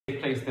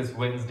eclipse this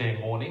Wednesday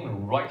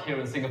morning right here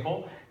in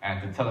Singapore.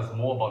 And to tell us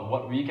more about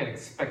what we can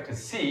expect to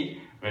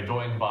see, we're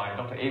joined by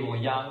Dr Abel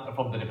Yang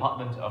from the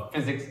Department of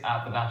Physics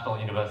at the National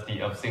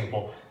University of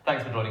Singapore.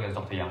 Thanks for joining us,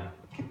 Dr Yang.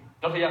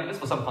 Dr Yang, just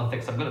for some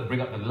context, I'm going to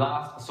bring up the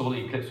last solar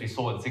eclipse we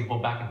saw in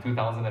Singapore back in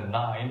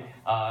 2009.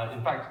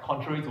 In fact,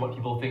 contrary to what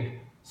people think,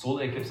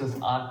 solar eclipses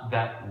aren't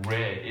that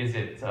rare, is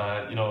it?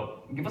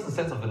 Give us a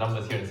sense of the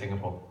numbers here in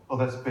Singapore. Well,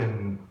 there's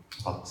been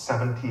about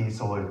 70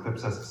 solar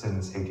eclipses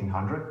since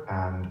 1800,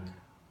 and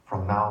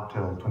from now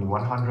till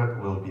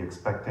 2100, we'll be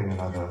expecting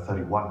another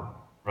 31.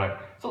 Right.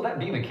 So that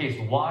being the case,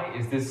 why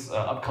is this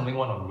upcoming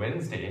one on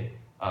Wednesday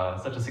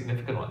such a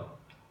significant one?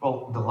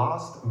 Well, the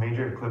last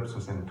major eclipse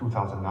was in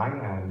 2009,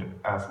 and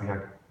as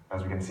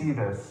we can see,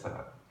 there's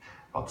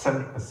about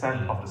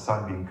 70% of the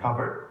sun being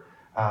covered.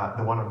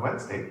 The one on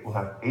Wednesday will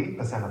have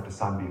 80% of the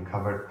sun being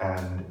covered,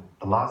 and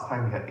the last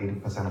time we had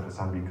 80% of the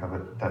sun being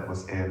covered, that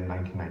was in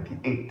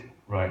 1998.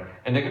 Right,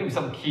 and there are going to be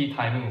some key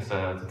timings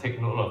to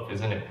take note of,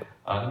 isn't it?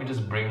 Let me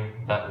just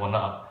bring that one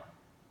up.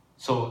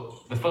 So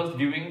the first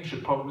viewing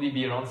should probably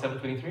be around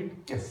 7:23?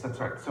 Yes, that's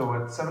right. So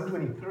at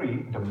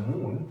 7:23, the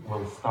moon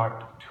will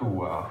start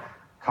to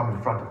come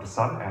in front of the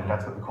sun, and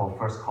that's what we call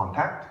first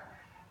contact.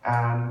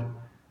 And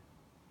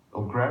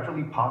it'll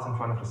gradually pass in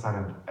front of the sun,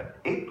 and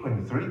at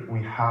 8:23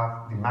 we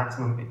have the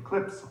maximum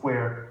eclipse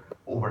where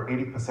over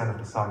 80% of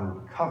the sun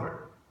will be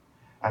covered.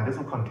 And this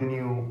will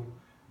continue,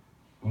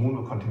 the moon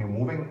will continue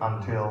moving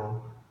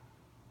until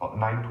about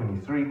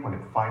 9:23 when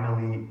it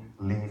finally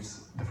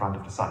leaves the front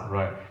of the sun.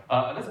 Right.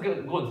 Let's go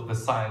into the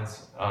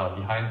science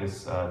behind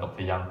this,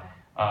 Dr. Yang.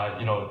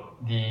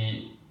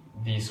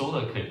 The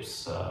solar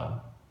eclipse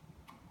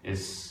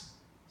is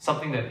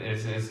something that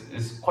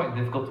is quite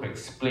difficult to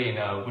explain.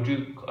 Would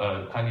you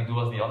kindly do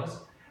us the honors?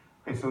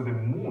 Okay, so the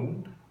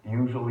moon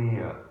usually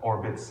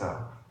orbits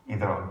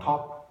either on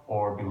top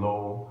or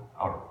below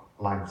our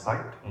line of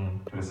sight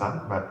to the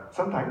sun, but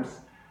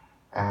sometimes,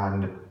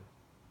 and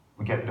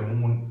we get the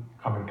moon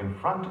coming in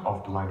front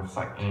of the line of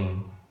sight.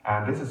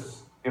 And this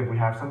is, if we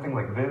have something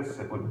like this,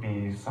 it would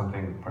be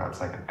something perhaps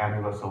like an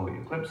annular solar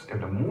eclipse.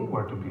 If the moon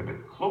were to be a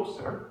bit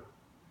closer,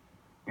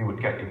 we would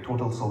get a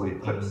total solar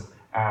eclipse.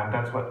 And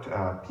that's what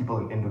people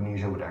in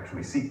Indonesia would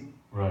actually see.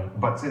 Right.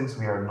 But since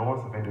we are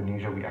north of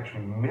Indonesia, we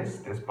actually miss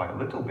this by a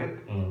little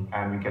bit,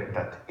 and we get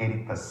that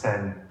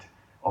 80%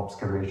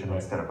 obscuration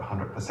instead of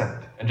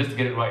 100%. And just to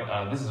get it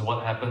right, this is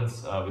what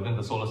happens within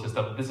the solar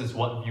system. This is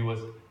what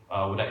viewers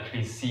would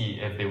actually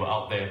see if they were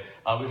out there.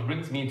 Which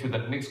brings me to the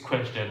next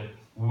question.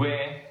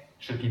 Where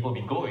should people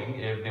be going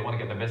if they want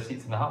to get the best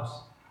seats in the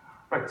house?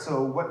 Right,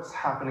 so what's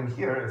happening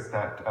here is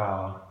that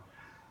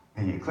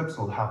the eclipse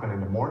will happen in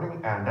the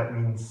morning, and that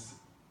means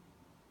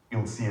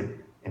you'll see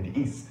it in the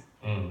east.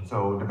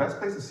 So the best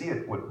place to see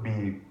it would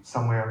be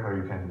somewhere where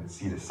you can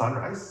see the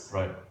sunrise,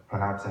 right?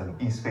 Perhaps an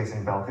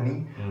east-facing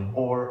balcony,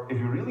 or if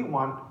you really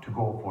want to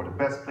go for the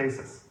best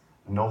places,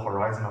 no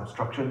horizon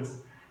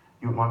obstructions,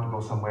 you would want to go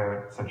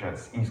somewhere such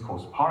as East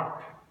Coast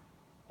Park,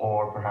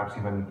 or perhaps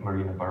even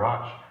Marina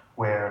Barrage,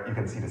 where you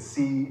can see the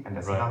sea and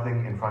there's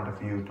nothing in front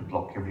of you to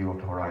block your view of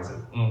the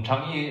horizon.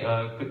 Changi,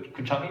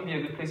 could Changi be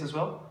a good place as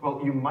well?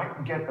 Well, you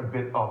might get a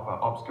bit of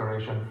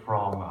obscuration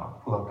from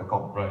Pulau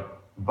Tekong, right?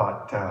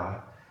 But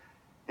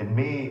it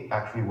may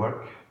actually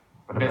work.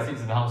 But best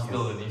seats in the house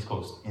still in the East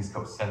Coast. East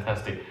Coast.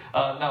 Fantastic.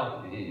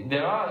 Now,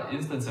 there are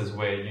instances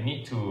where you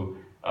need to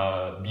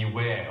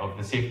beware of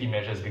the safety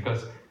measures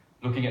because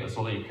looking at the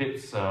solar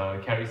eclipse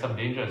carries some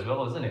danger as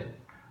well, isn't it?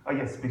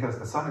 Yes, because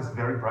the sun is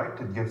very bright.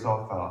 It gives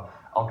off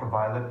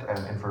ultraviolet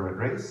and infrared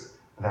rays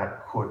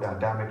that could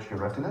damage your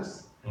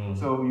retinas.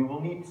 So you will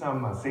need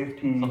some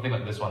safety... Something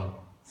like this one.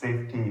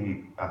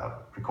 Safety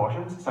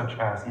precautions, such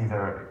as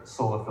either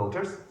solar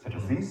filters, such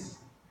as these,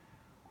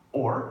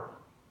 or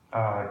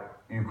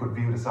you could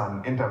view the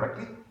sun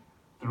indirectly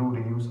through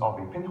the use of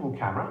a pinhole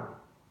camera,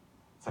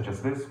 such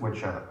as this,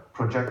 which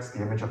projects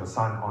the image of the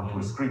sun onto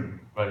a screen.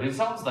 Right. It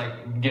sounds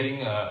like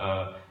getting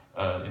a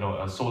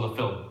solar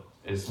film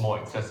is more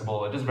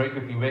accessible. Just very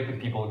quickly, where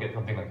could people get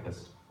something like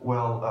this?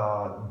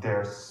 Well,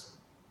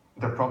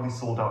 they're probably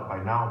sold out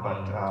by now,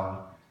 but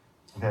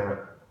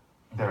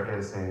there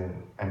is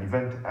an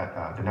event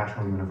at the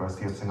National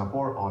University of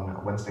Singapore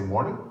on Wednesday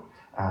morning,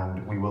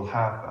 and we will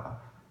have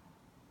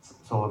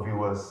solar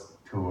viewers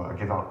to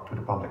give out to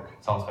the public.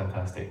 Sounds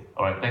fantastic.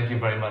 All right, thank you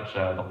very much,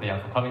 Dr.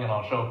 Yang, for coming on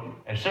our show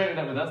and sharing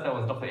that with us. That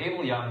was Dr.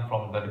 Abel Yang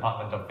from the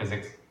Department of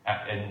Physics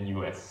at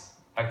NUS.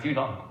 Back to you,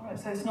 Don. Right,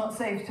 so it's not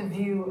safe to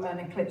view an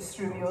eclipse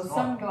through your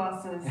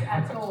sunglasses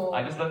at all.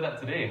 I just learned that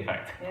today, in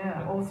fact.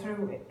 Yeah, or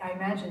through, I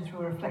imagine,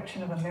 through a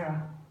reflection of a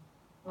mirror.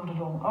 Not at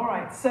all. All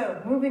right,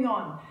 so moving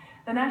on.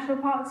 The National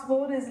Parks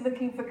Board is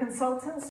looking for consultants